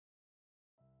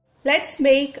Let's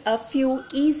make a few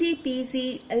easy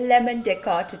peasy lemon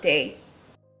decor today.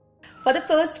 For the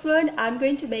first one, I'm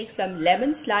going to make some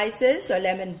lemon slices or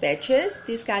lemon wedges.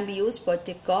 These can be used for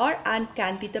decor and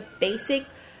can be the basic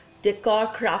decor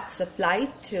craft supply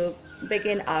to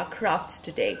begin our crafts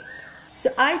today.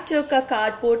 So I took a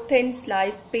cardboard thin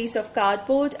sliced piece of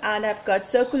cardboard and I've cut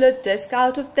circular disc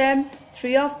out of them,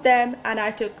 3 of them, and I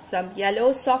took some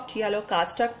soft yellow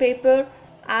cardstock paper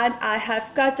and I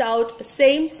have cut out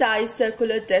same size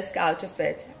circular disc out of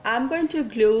it. I'm going to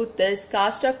glue this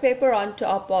cardstock paper on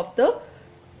top of the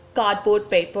cardboard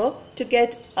paper to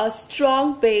get a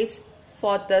strong base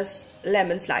for this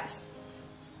lemon slice.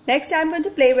 Next, I'm going to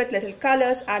play with little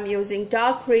colors. I'm using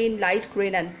dark green, light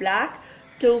green and black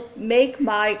to make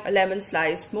my lemon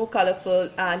slice more colorful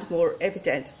and more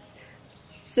evident.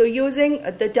 So using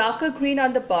the darker green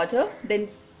on the border, then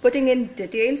putting in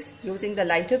details using the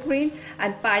lighter green,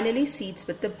 and finally seeds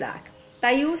with the black.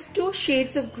 I used 2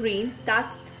 shades of green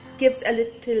that gives a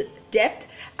little depth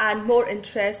and more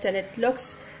interest, and it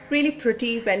looks really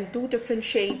pretty when 2 different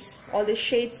shades, all the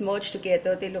shades merge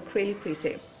together, they look really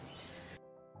pretty.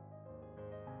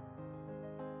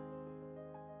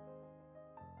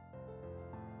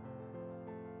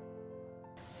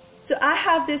 So I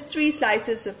have these 3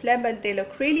 slices of lemon. They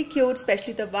look really cute,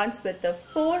 especially the ones with the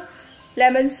 4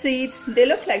 lemon seeds. They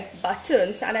look like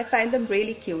buttons and I find them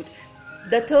really cute.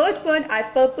 The third one, I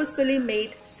purposefully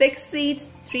made 6 seeds,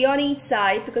 3 on each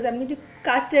side, because I'm going to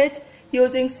cut it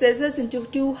using scissors into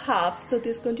 2 halves. So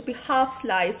there's going to be half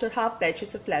sliced or half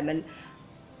wedges of lemon.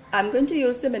 I'm going to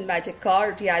use them in my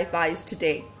decor DIYs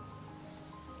today.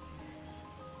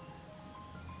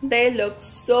 They look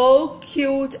so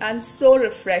cute and so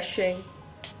refreshing.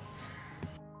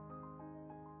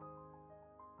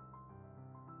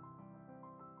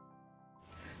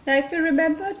 Now if you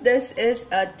remember, this is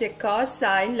a decor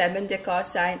sign, lemon decor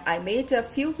sign. I made a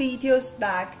few videos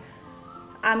back.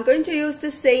 I'm going to use the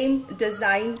same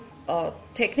design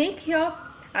technique here.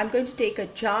 I'm going to take a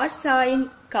jar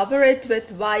sign, cover it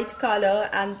with white color,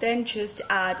 and then just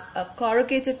add a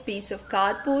corrugated piece of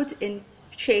cardboard in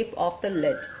shape of the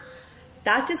lid.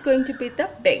 That is going to be the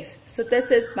base. So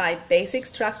this is my basic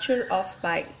structure of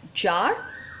my jar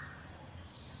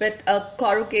with a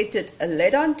corrugated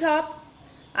lid on top.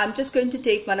 I'm just going to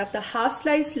take one of the half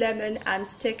sliced lemon and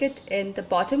stick it in the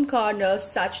bottom corner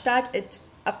such that it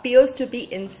appears to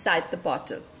be inside the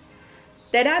bottle.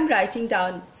 Then I'm writing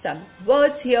down some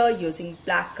words here using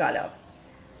black color.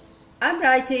 I'm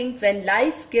writing, when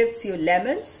life gives you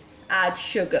lemons, add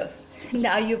sugar.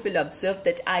 Now you will observe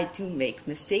that I do make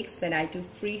mistakes when I do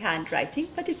freehand writing,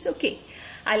 but it's okay.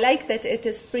 I like that it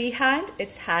is freehand,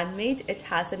 it's handmade, it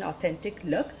has an authentic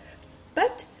look.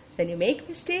 But when you make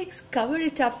mistakes, cover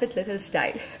it up with little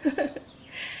style.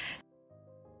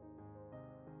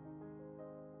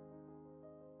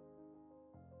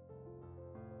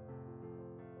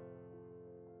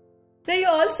 Now you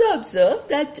also observe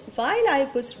that while I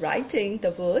was writing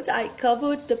the words, I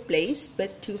covered the place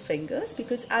with 2 fingers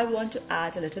because I want to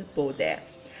add a little bow there.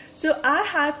 So I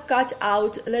have cut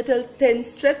out little thin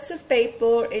strips of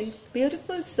paper in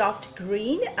beautiful soft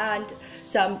green and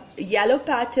some yellow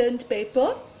patterned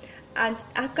paper, and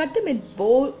I've cut them in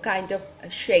bow kind of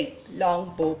shape,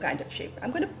 long bow kind of shape.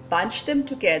 I'm going to bunch them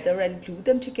together and glue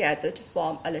them together to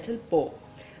form a little bow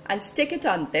and stick it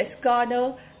on this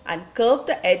corner and curve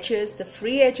the edges, the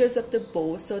free edges of the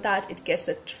bow, so that it gets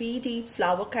a 3D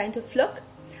flower kind of look,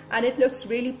 and it looks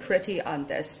really pretty on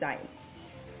this sign.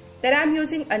 Then I'm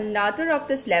using another of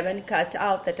this lemon cut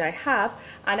out that I have,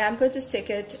 and I'm going to stick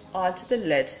it onto the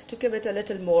lid to give it a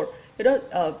little more,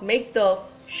 make the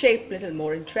shape a little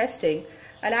more interesting.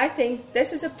 And I think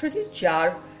this is a pretty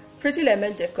jar, pretty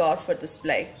lemon decor for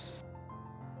display.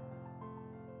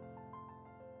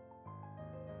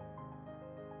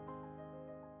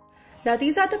 Now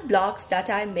these are the blocks that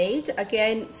I made,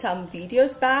 again some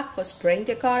videos back for spring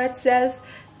decor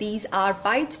itself. These are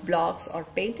white blocks or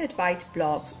painted white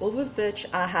blocks over which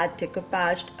I had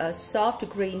decoupaged a soft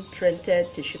green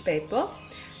printed tissue paper.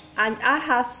 And I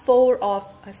have 4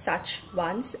 of such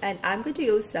ones, and I'm going to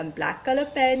use some black color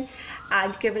pen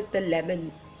and give it the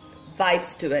lemon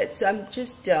vibes to it. So I'm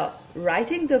just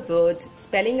writing the word,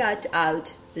 spelling it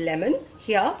out lemon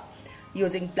here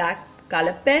using black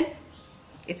color pen.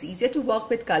 It's easier to work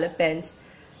with color pens,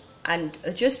 and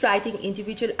just writing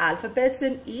individual alphabets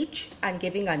in each and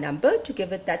giving a number to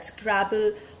give it that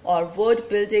Scrabble or word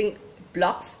building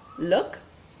blocks look.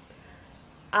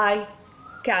 I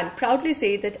can proudly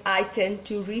say that I tend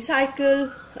to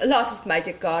recycle a lot of my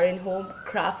decor in home,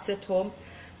 crafts at home.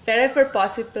 Wherever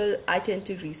possible, I tend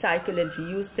to recycle and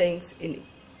reuse things in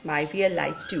my real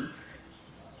life too.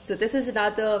 So this is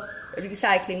another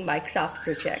recycling my craft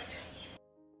project.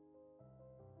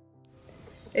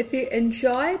 If you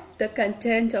enjoyed the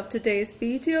content of today's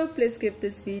video, please give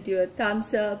this video a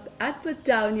thumbs up and put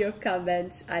down your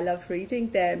comments. I love reading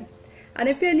them. And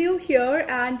if you're new here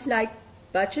and like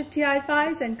budget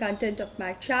DIYs and content of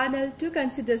my channel, do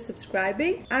consider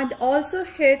subscribing and also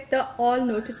hit the all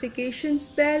notifications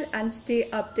bell and stay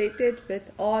updated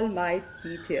with all my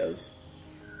videos.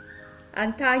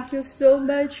 And thank you so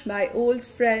much, my old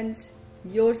friends.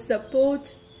 Your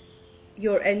support,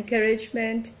 your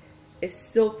encouragement is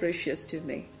so precious to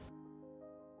me.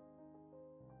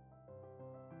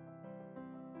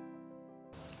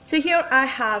 So here I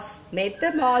have made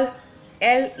them all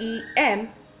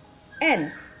L-E-M-N.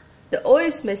 The O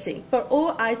is missing. For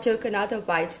O, I took another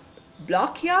white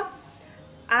block here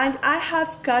and I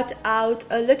have cut out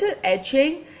a little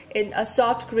edging in a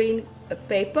soft green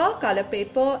paper, color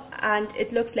paper, and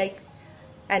it looks like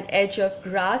an edge of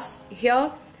grass here,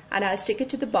 and I'll stick it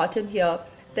to the bottom here.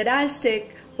 Then I'll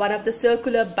stick one of the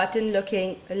circular button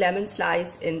looking lemon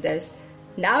slice in this.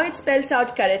 Now it spells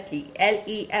out correctly,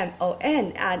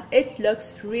 L-E-M-O-N, and it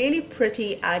looks really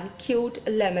pretty and cute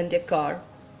lemon decor.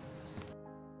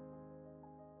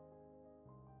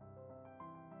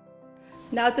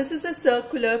 Now this is a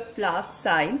circular plaque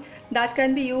sign that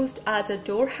can be used as a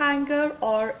door hanger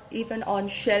or even on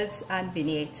shelves and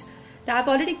vignettes. Now I've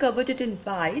already covered it in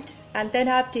white, and then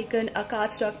I've taken a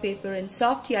cardstock paper in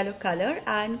soft yellow color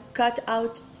and cut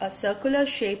out a circular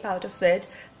shape out of it,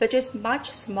 which is much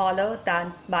smaller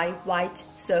than my white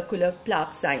circular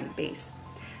plaque sign base.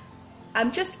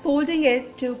 I'm just folding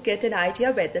it to get an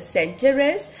idea where the center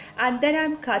is, and then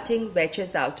I'm cutting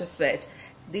wedges out of it.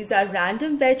 These are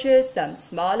random wedges, some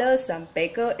smaller, some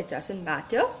bigger, it doesn't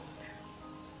matter.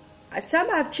 Some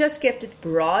I've just kept it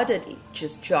broad and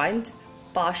just joined.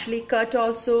 Partially cut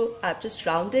also. I've just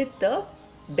rounded the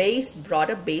base,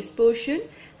 broader base portion,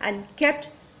 and kept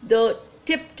the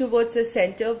tip towards the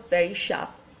center very sharp.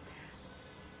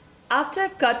 After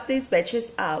I've cut these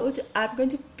wedges out, I'm going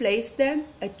to place them,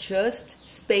 adjust,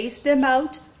 space them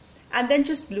out, and then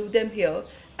just glue them here.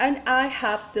 And I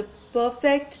have the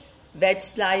perfect wedge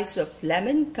slice of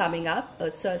lemon coming up,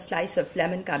 a slice of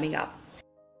lemon coming up.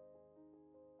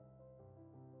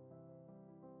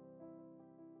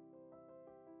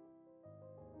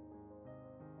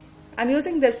 I'm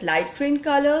using this light green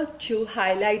color to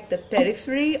highlight the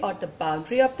periphery or the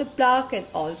boundary of the plaque and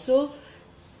also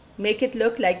make it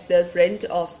look like the rind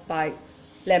of my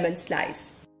lemon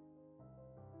slice.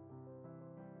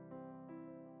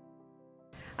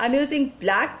 I'm using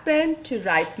black pen to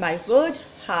write my word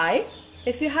hi.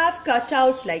 If you have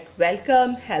cutouts like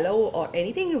welcome, hello, or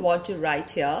anything you want to write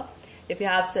here, if you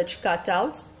have such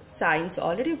cutouts, signs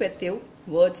already with you,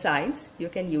 word signs, you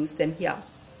can use them here.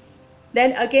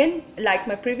 Then again, like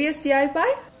my previous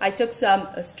DIY, I took some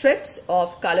strips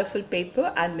of colorful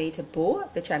paper and made a bow,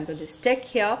 which I'm going to stick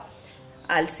here.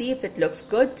 I'll see if it looks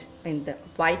good in the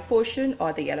white portion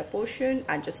or the yellow portion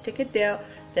and just stick it there.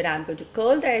 Then I'm going to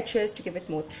curl the edges to give it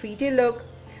more 3D look.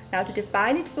 Now to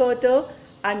define it further,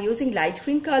 I'm using light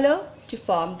green color to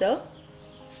form the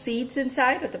seeds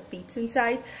inside or the peeps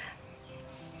inside.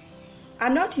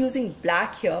 I'm not using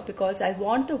black here because I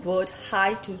want the word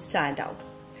hi to stand out.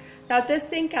 Now this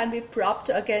thing can be propped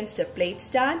against a plate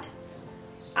stand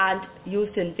and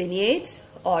used in vignettes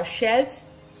or shelves,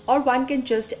 or one can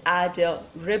just add a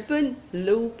ribbon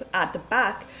loop at the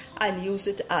back and use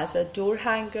it as a door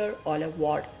hanger or a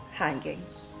wall hanging.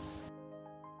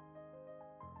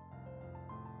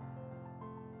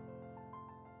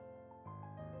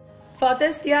 For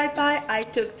this DIY, I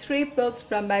took 3 books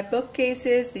from my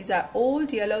bookcases. These are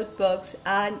old yellowed books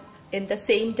and in the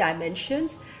same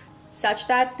dimensions, such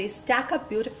that they stack up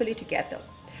beautifully together.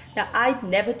 Now I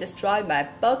never destroy my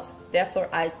books, therefore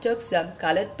I took some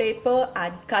colored paper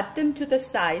and cut them to the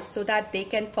size so that they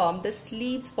can form the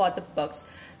sleeves for the books.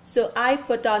 So I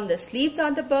put on the sleeves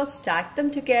on the books, stacked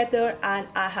them together, and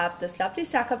I have this lovely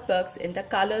stack of books in the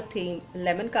color theme,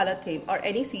 lemon color theme, or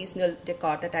any seasonal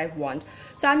decor that I want.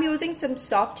 So I'm using some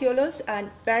soft yellows and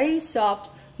very soft,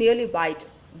 nearly white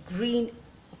green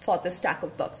for the stack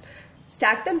of books.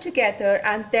 Stack them together,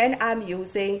 and then I'm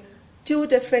using 2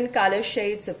 different color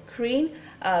shades of green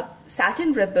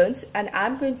satin ribbons, and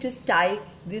I'm going to tie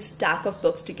this stack of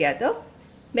books together,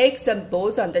 make some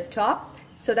bows on the top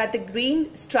so that the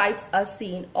green stripes are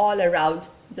seen all around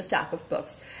the stack of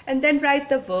books, and then write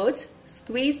the words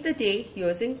 "Squeeze the Day"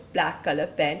 using black color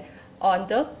pen on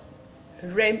the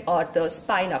rim or the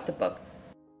spine of the book.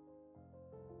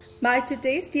 My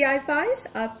today's DIYs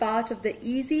are part of the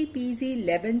Easy Peasy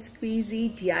Lemon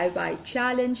Squeezy DIY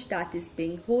challenge that is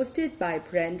being hosted by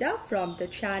Brenda from the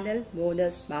channel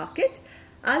Mona's Market.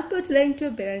 I'll put a link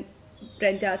to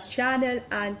Brenda's channel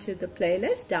and to the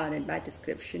playlist down in my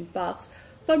description box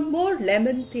for more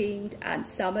lemon themed and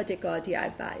summer decor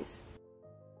DIYs.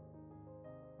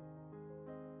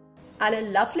 And a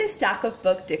lovely stack of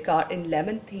book decor in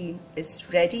lemon theme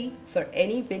is ready for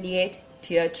any vignette,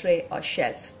 tier tray or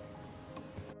shelf.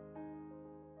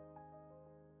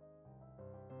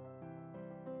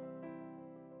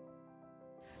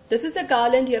 This is a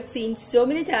garland you have seen so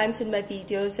many times in my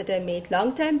videos that I made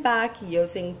long time back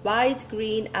using white,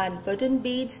 green and wooden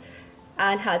beads,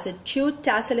 and has a jute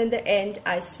tassel in the end.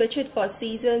 I switch it for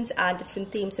seasons and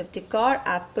different themes of decor.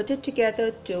 I've put it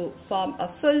together to form a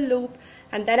full loop,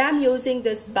 and then I'm using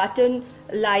this button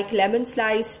like lemon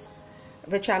slice,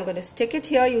 which I'm going to stick it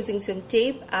here using some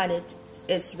tape, and it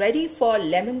is ready for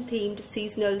lemon themed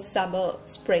seasonal summer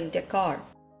spring decor.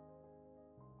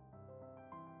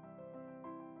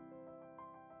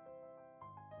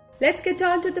 Let's get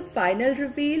on to the final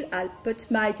reveal. I'll put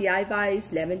my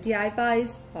DIYs, lemon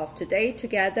DIYs of today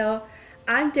together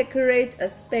and decorate a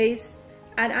space,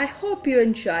 and I hope you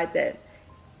enjoy them.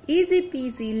 Easy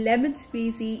peasy, lemon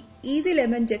squeezy, easy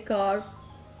lemon decor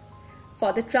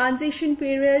for the transition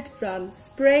period from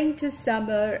spring to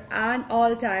summer and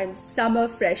all times summer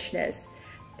freshness.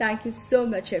 Thank you so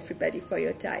much everybody for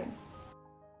your time.